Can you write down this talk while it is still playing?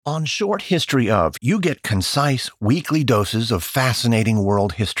On Short History Of, you get concise, weekly doses of fascinating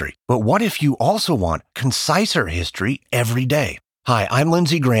world history. But what if you also want conciser history every day? Hi, I'm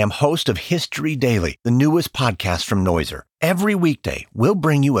Lindsey Graham, host of History Daily, the newest podcast from Noiser. Every weekday, we'll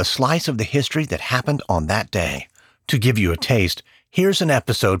bring you a slice of the history that happened on that day. To give you a taste, here's an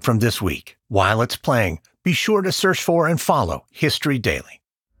episode from this week. While it's playing, be sure to search for and follow History Daily.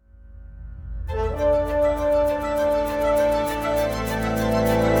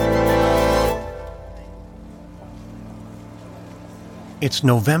 It's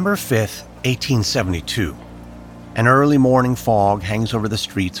November 5th, 1872. An early morning fog hangs over the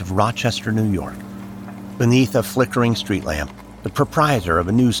streets of Rochester, New York. Beneath a flickering street lamp, the proprietor of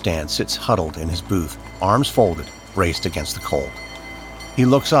a newsstand sits huddled in his booth, arms folded, braced against the cold. He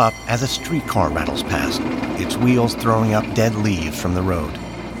looks up as a streetcar rattles past, its wheels throwing up dead leaves from the road.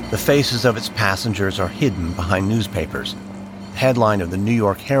 The faces of its passengers are hidden behind newspapers. The headline of the New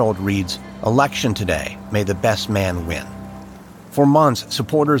York Herald reads, "Election today, may the best man win." For months,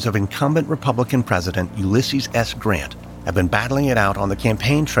 supporters of incumbent Republican President Ulysses S. Grant have been battling it out on the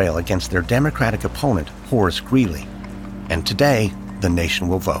campaign trail against their Democratic opponent, Horace Greeley. And today, the nation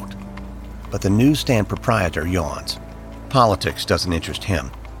will vote. But the newsstand proprietor yawns. Politics doesn't interest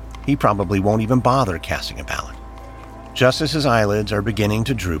him. He probably won't even bother casting a ballot. Just as his eyelids are beginning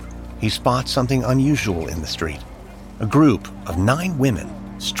to droop, he spots something unusual in the street. A group of 9 women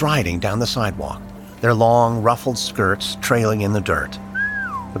striding down the sidewalk, their long, ruffled skirts trailing in the dirt.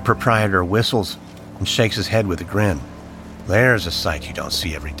 The proprietor whistles and shakes his head with a grin. There's a sight you don't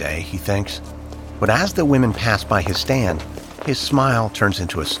see every day, he thinks. But as the women pass by his stand, his smile turns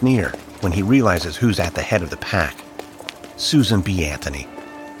into a sneer when he realizes who's at the head of the pack. Susan B. Anthony.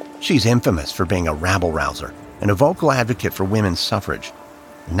 She's infamous for being a rabble-rouser and a vocal advocate for women's suffrage.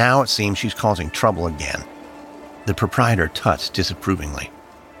 Now it seems she's causing trouble again. The proprietor tuts disapprovingly.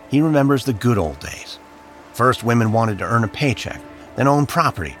 He remembers the good old days. First, women wanted to earn a paycheck, then own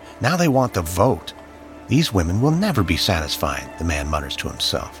property. Now they want the vote. These women will never be satisfied, the man mutters to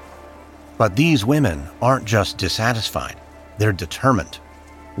himself. But these women aren't just dissatisfied. They're determined.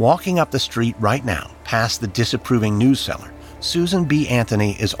 Walking up the street right now, past the disapproving news seller, Susan B.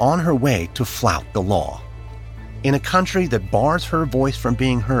 Anthony is on her way to flout the law. In a country that bars her voice from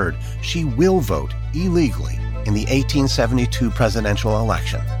being heard, she will vote illegally in the 1872 presidential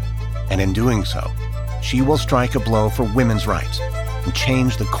election. And in doing so, she will strike a blow for women's rights and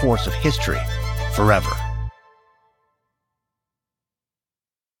change the course of history forever.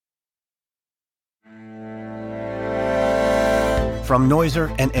 From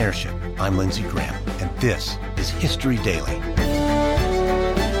Noiser and Airship, I'm Lindsey Graham, and this is History Daily.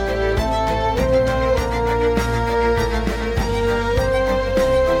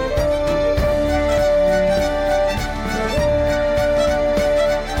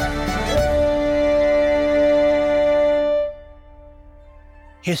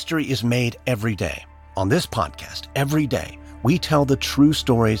 History is made every day. On this podcast, every day, we tell the true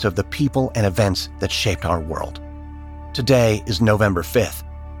stories of the people and events that shaped our world. Today is November 5th,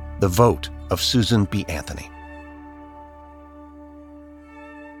 the vote of Susan B. Anthony.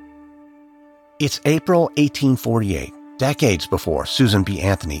 It's April 1848, decades before Susan B.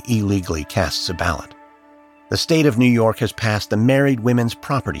 Anthony illegally casts a ballot. The state of New York has passed the Married Women's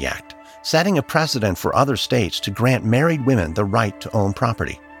Property Act, setting a precedent for other states to grant married women the right to own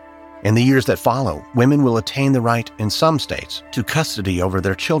property. In the years that follow, women will attain the right, in some states, to custody over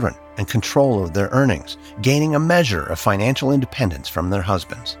their children and control of their earnings, gaining a measure of financial independence from their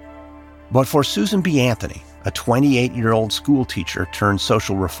husbands. But for Susan B. Anthony, a 28-year-old school teacher turned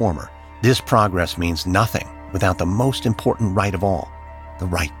social reformer, this progress means nothing without the most important right of all, the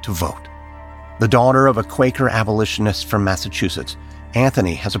right to vote. The daughter of a Quaker abolitionist from Massachusetts,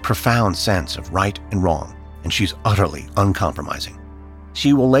 Anthony has a profound sense of right and wrong, and she's utterly uncompromising.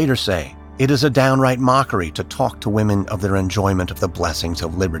 She will later say, "It is a downright mockery to talk to women of their enjoyment of the blessings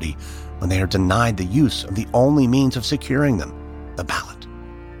of liberty when they are denied the use of the only means of securing them, the ballot."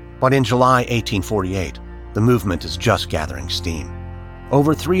 But in July 1848, the movement is just gathering steam.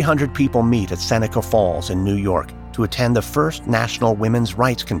 Over 300 people meet at Seneca Falls in New York to attend the first National Women's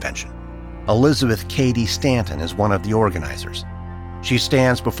Rights Convention. Elizabeth Cady Stanton is one of the organizers. She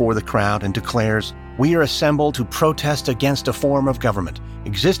stands before the crowd and declares, "We are assembled to protest against a form of government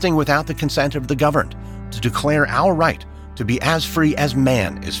existing without the consent of the governed, to declare our right to be as free as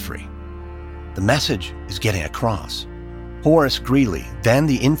man is free." The message is getting across. Horace Greeley, then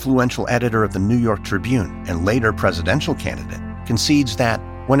the influential editor of the New York Tribune and later presidential candidate, concedes that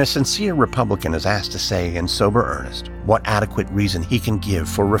when a sincere Republican is asked to say in sober earnest what adequate reason he can give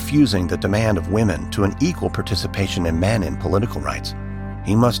for refusing the demand of women to an equal participation in men in political rights,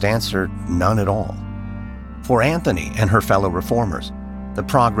 he must answer none at all. For Anthony and her fellow reformers, the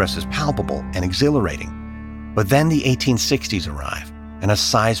progress is palpable and exhilarating. But then the 1860s arrive, and a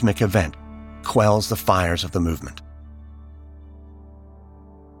seismic event quells the fires of the movement.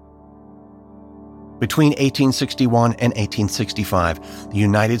 Between 1861 and 1865, the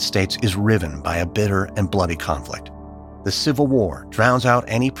United States is riven by a bitter and bloody conflict. The Civil War drowns out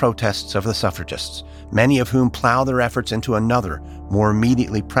any protests of the suffragists, many of whom plow their efforts into another, more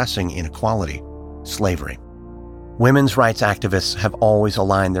immediately pressing inequality: slavery. Women's rights activists have always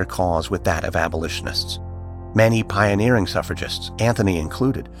aligned their cause with that of abolitionists. Many pioneering suffragists, Anthony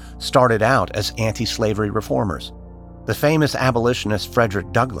included, started out as anti-slavery reformers. The famous abolitionist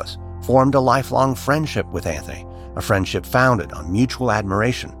Frederick Douglass formed a lifelong friendship with Anthony, a friendship founded on mutual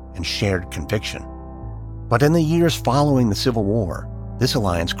admiration and shared conviction. But in the years following the Civil War, this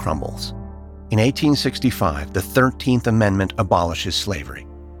alliance crumbles. In 1865, the 13th Amendment abolishes slavery.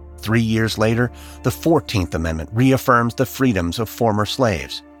 3 years later, the 14th Amendment reaffirms the freedoms of former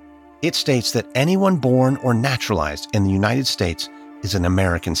slaves. It states that anyone born or naturalized in the United States is an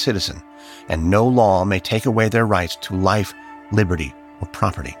American citizen, and no law may take away their rights to life, liberty, or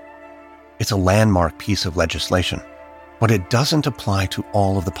property. It's a landmark piece of legislation, but it doesn't apply to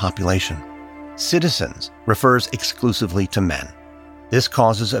all of the population. Citizens refers exclusively to men. This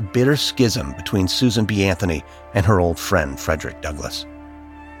causes a bitter schism between Susan B. Anthony and her old friend Frederick Douglass.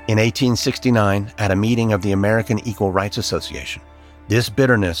 In 1869, at a meeting of the American Equal Rights Association, this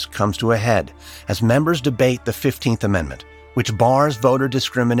bitterness comes to a head as members debate the 15th Amendment, which bars voter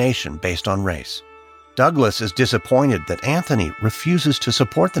discrimination based on race. Douglass is disappointed that Anthony refuses to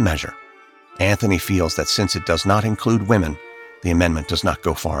support the measure. Anthony feels that since it does not include women, the amendment does not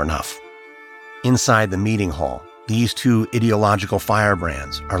go far enough. Inside the meeting hall, these two ideological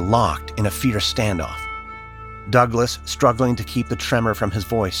firebrands are locked in a fierce standoff. Douglass, struggling to keep the tremor from his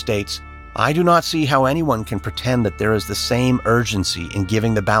voice, states, "I do not see how anyone can pretend that there is the same urgency in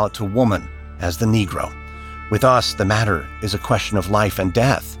giving the ballot to woman as the Negro. With us, the matter is a question of life and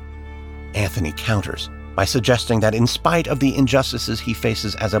death." Anthony counters by suggesting that in spite of the injustices he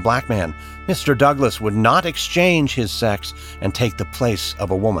faces as a black man, Mr. Douglass would not exchange his sex and take the place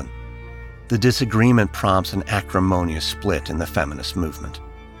of a woman. The disagreement prompts an acrimonious split in the feminist movement.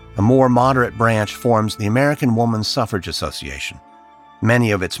 A more moderate branch forms the American Woman Suffrage Association.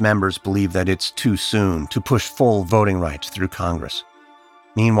 Many of its members believe that it's too soon to push full voting rights through Congress.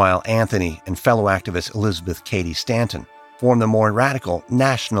 Meanwhile, Anthony and fellow activist Elizabeth Cady Stanton form the more radical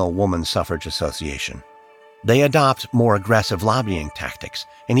National Woman Suffrage Association. They adopt more aggressive lobbying tactics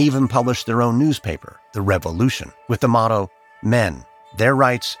and even publish their own newspaper, The Revolution, with the motto, "Men, their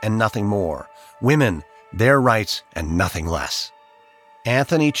rights and nothing more. Women, their rights and nothing less."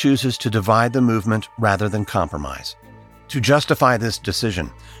 Anthony chooses to divide the movement rather than compromise. To justify this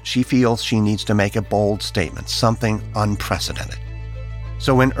decision, she feels she needs to make a bold statement, something unprecedented.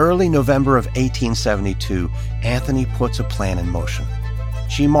 So in early November of 1872, Anthony puts a plan in motion.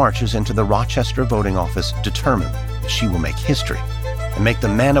 She marches into the Rochester voting office determined that she will make history and make the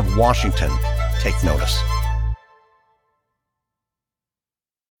men of Washington take notice.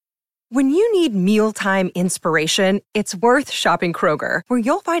 When you need mealtime inspiration, it's worth shopping Kroger, where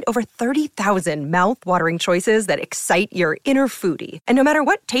you'll find over 30,000 mouth-watering choices that excite your inner foodie. And no matter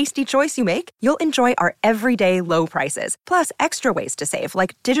what tasty choice you make, you'll enjoy our everyday low prices, plus extra ways to save,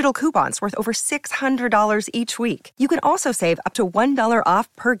 like digital coupons worth over $600 each week. You can also save up to $1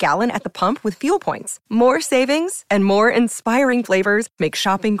 off per gallon at the pump with fuel points. More savings and more inspiring flavors make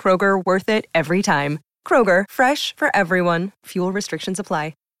shopping Kroger worth it every time. Kroger, fresh for everyone. Fuel restrictions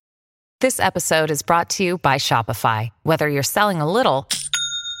apply. This episode is brought to you by Shopify. Whether you're selling a little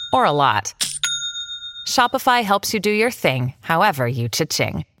or a lot, Shopify helps you do your thing, however you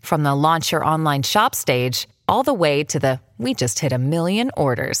cha-ching. From the launch your online shop stage, all the way to the we just hit 1 million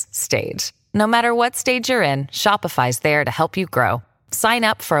orders stage. No matter what stage you're in, Shopify's there to help you grow. Sign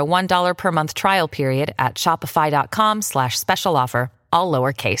up for a $1 per month trial period at shopify.com/special offer, all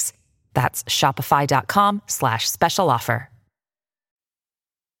lowercase. That's shopify.com/special offer.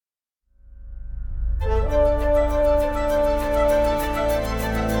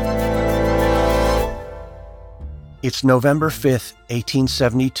 It's November 5th,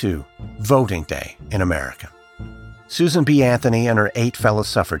 1872, voting day in America. Susan B. Anthony and her 8 fellow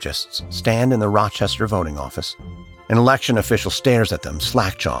suffragists stand in the Rochester voting office. An election official stares at them,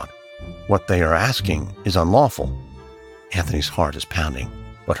 slack-jawed. What they are asking is unlawful. Anthony's heart is pounding,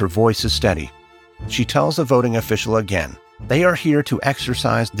 but her voice is steady. She tells the voting official again, they are here to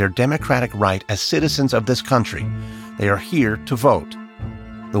exercise their democratic right as citizens of this country. They are here to vote.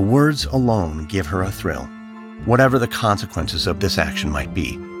 The words alone give her a thrill. Whatever the consequences of this action might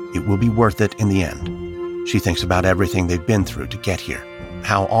be, it will be worth it in the end. She thinks about everything they've been through to get here,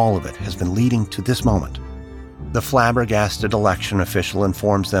 how all of it has been leading to this moment. The flabbergasted election official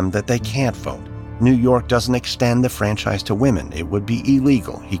informs them that they can't vote. New York doesn't extend the franchise to women. It would be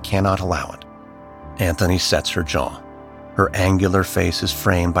illegal. He cannot allow it. Anthony sets her jaw. Her angular face is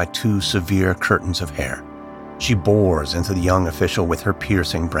framed by 2 severe curtains of hair. She bores into the young official with her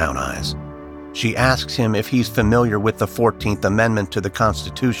piercing brown eyes. She asks him if he's familiar with the 14th Amendment to the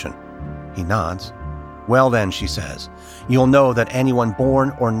Constitution. He nods. Well then, she says, you'll know that anyone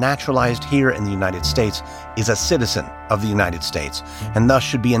born or naturalized here in the United States is a citizen of the United States and thus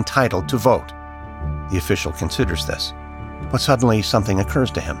should be entitled to vote. The official considers this, but suddenly something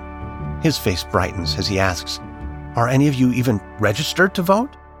occurs to him. His face brightens as he asks, are any of you even registered to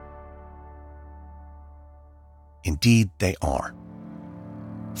vote? Indeed, they are.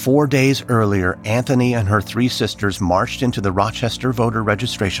 4 days earlier, Anthony and her 3 sisters marched into the Rochester voter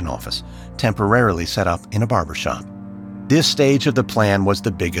registration office, temporarily set up in a barbershop. This stage of the plan was the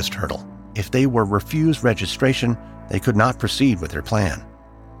biggest hurdle. If they were refused registration, they could not proceed with their plan.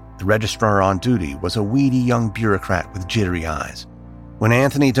 The registrar on duty was a weedy young bureaucrat with jittery eyes. When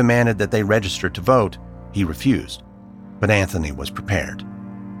Anthony demanded that they register to vote, he refused. But Anthony was prepared.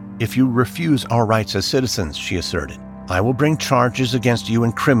 If you refuse our rights as citizens, she asserted, I will bring charges against you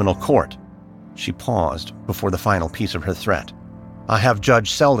in criminal court. She paused before the final piece of her threat. I have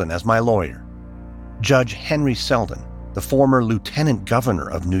Judge Selden as my lawyer. Judge Henry Selden, the former lieutenant governor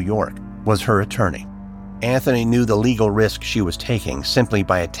of New York, was her attorney. Anthony knew the legal risk she was taking simply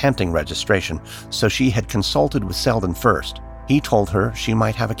by attempting registration, so she had consulted with Selden first. He told her she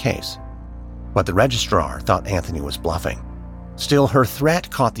might have a case. But the registrar thought Anthony was bluffing. Still, her threat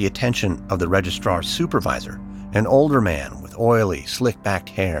caught the attention of the registrar's supervisor, an older man with oily, slick-backed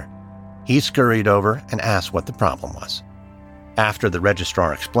hair. He scurried over and asked what the problem was. After the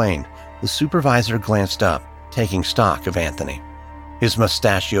registrar explained, the supervisor glanced up, taking stock of Anthony. His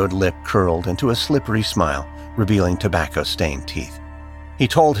mustachioed lip curled into a slippery smile, revealing tobacco-stained teeth. He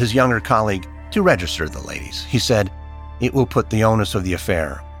told his younger colleague to register the ladies. He said, it will put the onus of the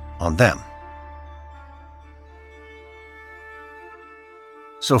affair on them.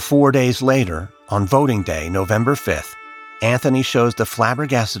 So 4 days later, on voting day, November 5th, Anthony shows the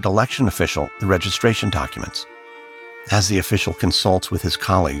flabbergasted election official the registration documents. As the official consults with his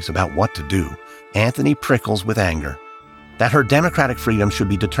colleagues about what to do, Anthony prickles with anger. That her democratic freedom should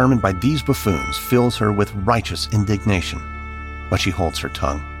be determined by these buffoons fills her with righteous indignation. But she holds her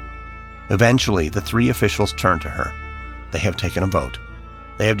tongue. Eventually, the 3 officials turn to her. They have taken a vote.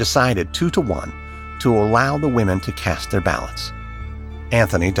 They have decided 2-1 to allow the women to cast their ballots.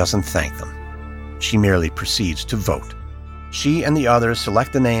 Anthony doesn't thank them. She merely proceeds to vote. She and the others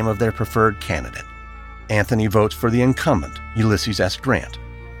select the name of their preferred candidate. Anthony votes for the incumbent, Ulysses S. Grant,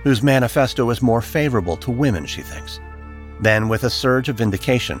 whose manifesto is more favorable to women, she thinks. Then, with a surge of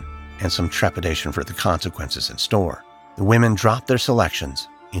vindication and some trepidation for the consequences in store, the women drop their selections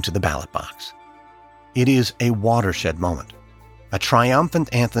into the ballot box. It is a watershed moment. A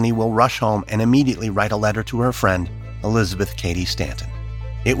triumphant Anthony will rush home and immediately write a letter to her friend, Elizabeth Cady Stanton.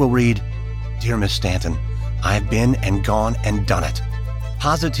 It will read, Dear Miss Stanton, I've been and gone and done it.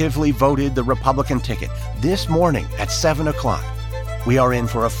 Positively voted the Republican ticket this morning at 7 o'clock. We are in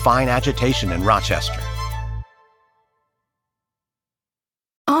for a fine agitation in Rochester.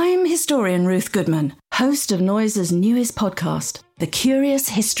 I'm historian Ruth Goodman, host of Noiser's newest podcast, The Curious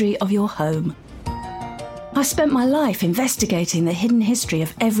History of Your Home. I've spent my life investigating the hidden history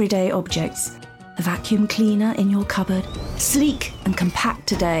of everyday objects. The vacuum cleaner in your cupboard, sleek and compact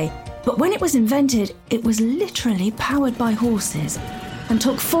today, but when it was invented, it was literally powered by horses and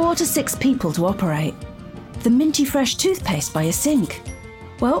took 4 to 6 people to operate. The minty fresh toothpaste by your sink.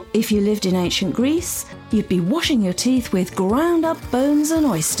 Well, if you lived in ancient Greece, you'd be washing your teeth with ground up bones and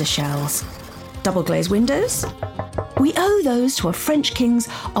oyster shells. Double glazed windows? We owe those to a French king's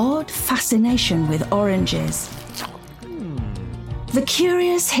odd fascination with oranges. The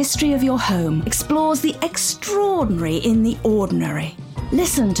Curious History of Your Home explores the extraordinary in the ordinary.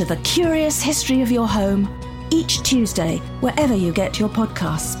 Listen to The Curious History of Your Home each Tuesday, wherever you get your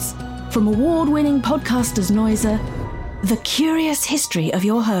podcasts. From award-winning podcasters Noiser, The Curious History of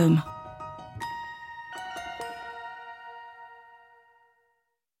Your Home.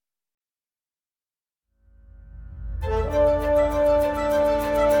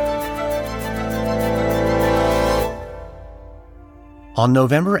 On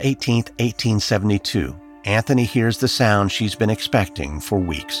November 18, 1872, Anthony hears the sound she's been expecting for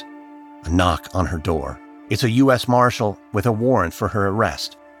weeks. A knock on her door. It's a U.S. Marshal with a warrant for her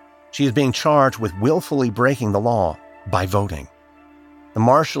arrest. She is being charged with willfully breaking the law by voting. The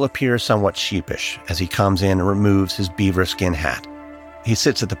marshal appears somewhat sheepish as he comes in and removes his beaver skin hat. He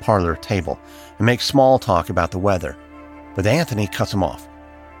sits at the parlor table and makes small talk about the weather, but Anthony cuts him off.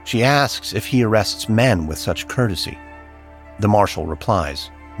 She asks if he arrests men with such courtesy. The marshal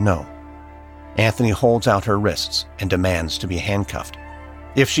replies, no. Anthony holds out her wrists and demands to be handcuffed.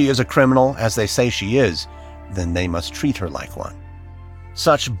 If she is a criminal, as they say she is, then they must treat her like one.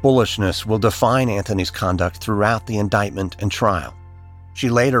 Such bullishness will define Anthony's conduct throughout the indictment and trial. She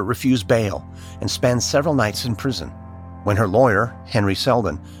later refused bail and spends several nights in prison. When her lawyer, Henry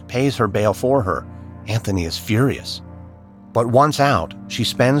Selden, pays her bail for her, Anthony is furious. But once out, she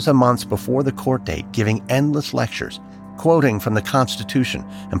spends the months before the court date giving endless lectures, quoting from the Constitution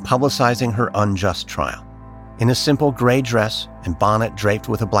and publicizing her unjust trial. In a simple gray dress and bonnet draped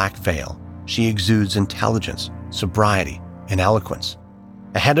with a black veil, she exudes intelligence, sobriety, and eloquence.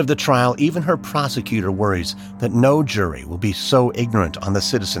 Ahead of the trial, even her prosecutor worries that no jury will be so ignorant on the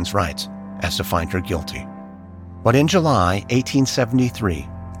citizens' rights as to find her guilty. But in July 1873,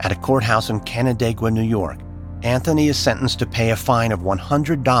 at a courthouse in Canandaigua, New York, Anthony is sentenced to pay a fine of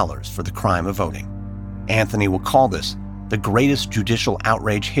 $100 for the crime of voting. Anthony will call this the greatest judicial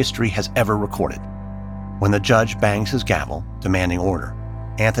outrage history has ever recorded. When the judge bangs his gavel, demanding order,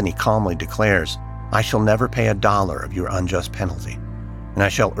 Anthony calmly declares, "I shall never pay $1 of your unjust penalty, and I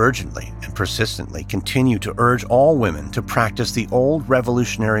shall urgently and persistently continue to urge all women to practice the old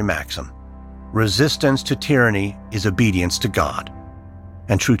revolutionary maxim, resistance to tyranny is obedience to God."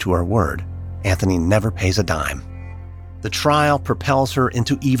 And true to her word, Anthony never pays a dime. The trial propels her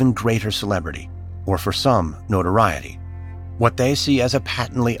into even greater celebrity, or for some, notoriety. What they see as a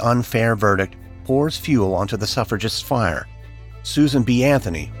patently unfair verdict pours fuel onto the suffragists' fire. Susan B.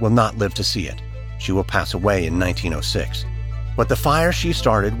 Anthony will not live to see it. She will pass away in 1906. But the fire she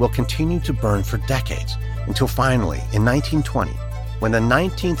started will continue to burn for decades, until finally, in 1920, when the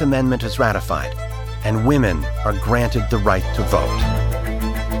 19th Amendment is ratified and women are granted the right to vote.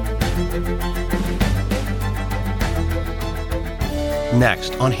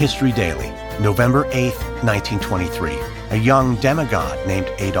 Next on History Daily, November 8, 1923, a young demigod named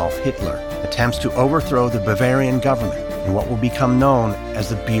Adolf Hitler attempts to overthrow the Bavarian government in what will become known as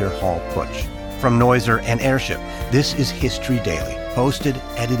the Beer Hall Putsch. From Noiser and Airship, this is History Daily, hosted,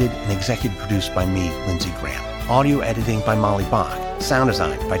 edited, and executive produced by me, Lindsey Graham. Audio editing by Molly Bach. Sound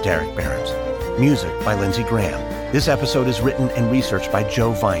design by Derek Behrens. Music by Lindsey Graham. This episode is written and researched by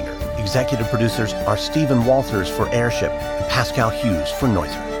Joe Viner. Executive producers are Stephen Walters for Airship and Pascal Hughes for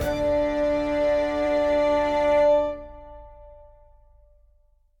Noiser.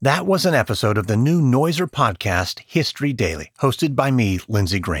 That was an episode of the new Noiser podcast, History Daily, hosted by me,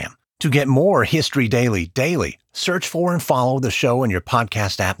 Lindsey Graham. To get more History Daily daily, search for and follow the show in your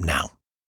podcast app now.